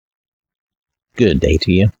Good day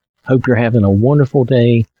to you. Hope you're having a wonderful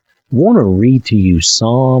day. Want to read to you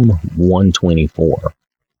Psalm 124.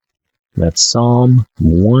 That's Psalm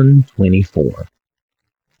 124.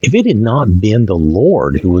 If it had not been the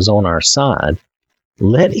Lord who was on our side,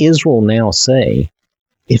 let Israel now say,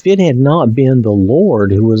 if it had not been the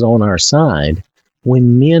Lord who was on our side,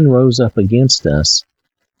 when men rose up against us,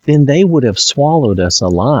 then they would have swallowed us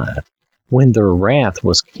alive, when their wrath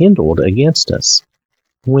was kindled against us.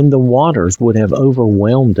 When the waters would have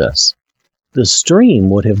overwhelmed us, the stream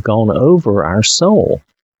would have gone over our soul.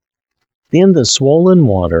 Then the swollen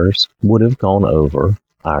waters would have gone over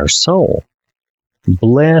our soul.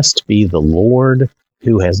 Blessed be the Lord,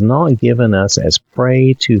 who has not given us as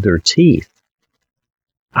prey to their teeth.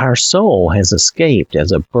 Our soul has escaped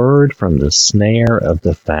as a bird from the snare of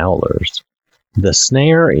the fowlers. The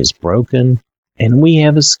snare is broken, and we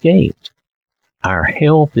have escaped. Our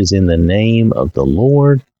help is in the name of the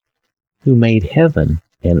Lord, who made heaven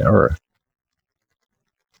and earth.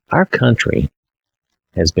 Our country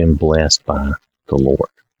has been blessed by the Lord.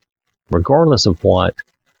 Regardless of what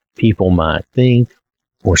people might think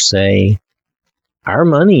or say, our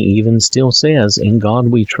money even still says, in God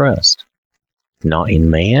we trust. Not in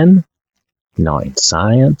man, not in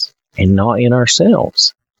science, and not in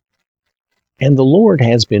ourselves. And the Lord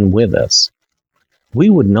has been with us. We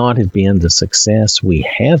would not have been the success we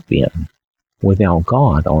have been without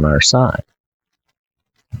God on our side.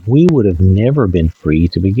 We would have never been free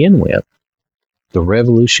to begin with. The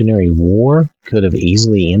Revolutionary War could have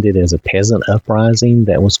easily ended as a peasant uprising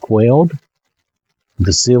that was quelled.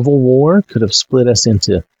 The Civil War could have split us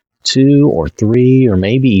into 2 or 3 or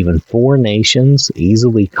maybe even 4 nations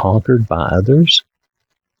easily conquered by others.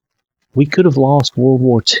 We could have lost World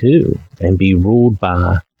War II and be ruled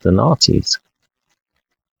by the Nazis.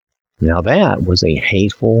 Now that was a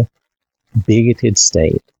hateful, bigoted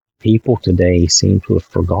state. People today seem to have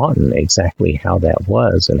forgotten exactly how that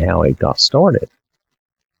was and how it got started.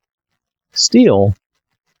 Still,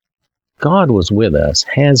 God was with us,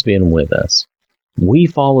 has been with us. We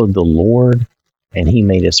followed the Lord, and He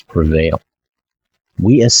made us prevail.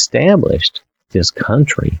 We established this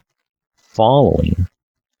country following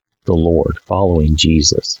the Lord, following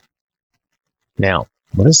Jesus. Now,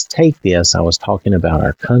 let's take this. I was talking about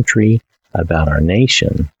our country, about our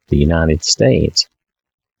nation, the United States.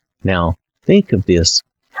 Now, think of this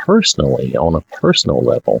personally, on a personal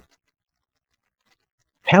level.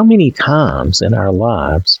 How many times in our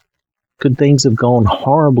lives could things have gone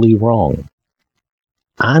horribly wrong?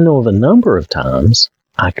 I know of a number of times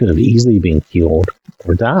I could have easily been killed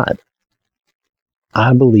or died.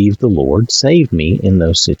 I believe the Lord saved me in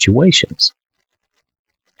those situations.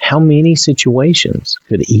 How many situations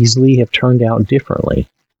could easily have turned out differently?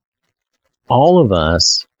 All of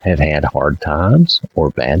us have had hard times or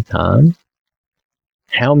bad times.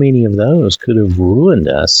 How many of those could have ruined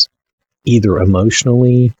us either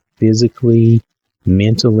emotionally, physically,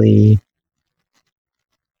 mentally?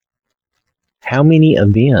 How many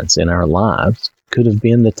events in our lives could have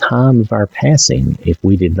been the time of our passing if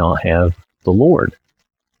we did not have the Lord?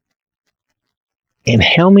 And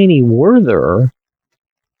how many were there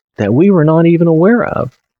that we were not even aware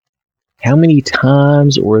of? How many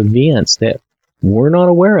times or events that we're not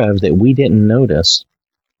aware of that we didn't notice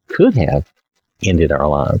could have ended our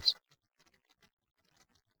lives?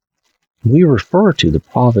 We refer to the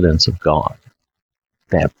providence of God,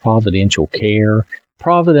 that providential care.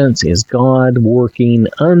 Providence is God working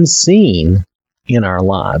unseen in our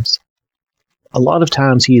lives. A lot of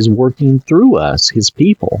times He is working through us, His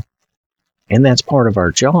people, and that's part of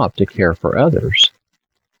our job to care for others.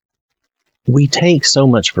 We take so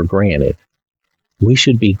much for granted. We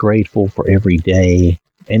should be grateful for every day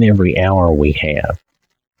and every hour we have.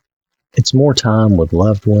 It's more time with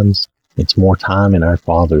loved ones. It's more time in our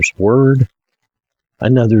Father's Word.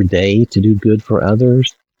 Another day to do good for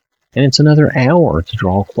others. And it's another hour to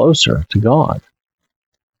draw closer to God.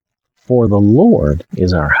 For the Lord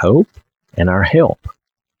is our hope and our help.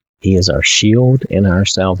 He is our shield and our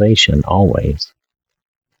salvation always.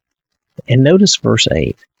 And notice verse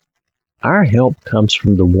 8. Our help comes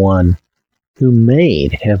from the one who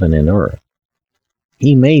made heaven and earth.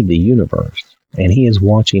 He made the universe, and He is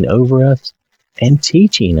watching over us and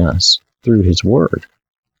teaching us through His Word.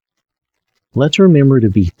 Let's remember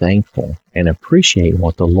to be thankful and appreciate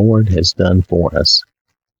what the Lord has done for us,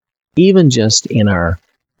 even just in our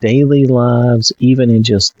daily lives, even in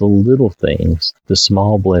just the little things, the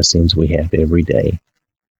small blessings we have every day.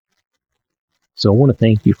 So I want to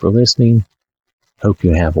thank you for listening. Hope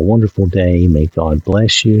you have a wonderful day. May God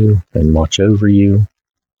bless you and watch over you.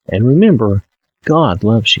 And remember, God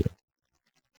loves you.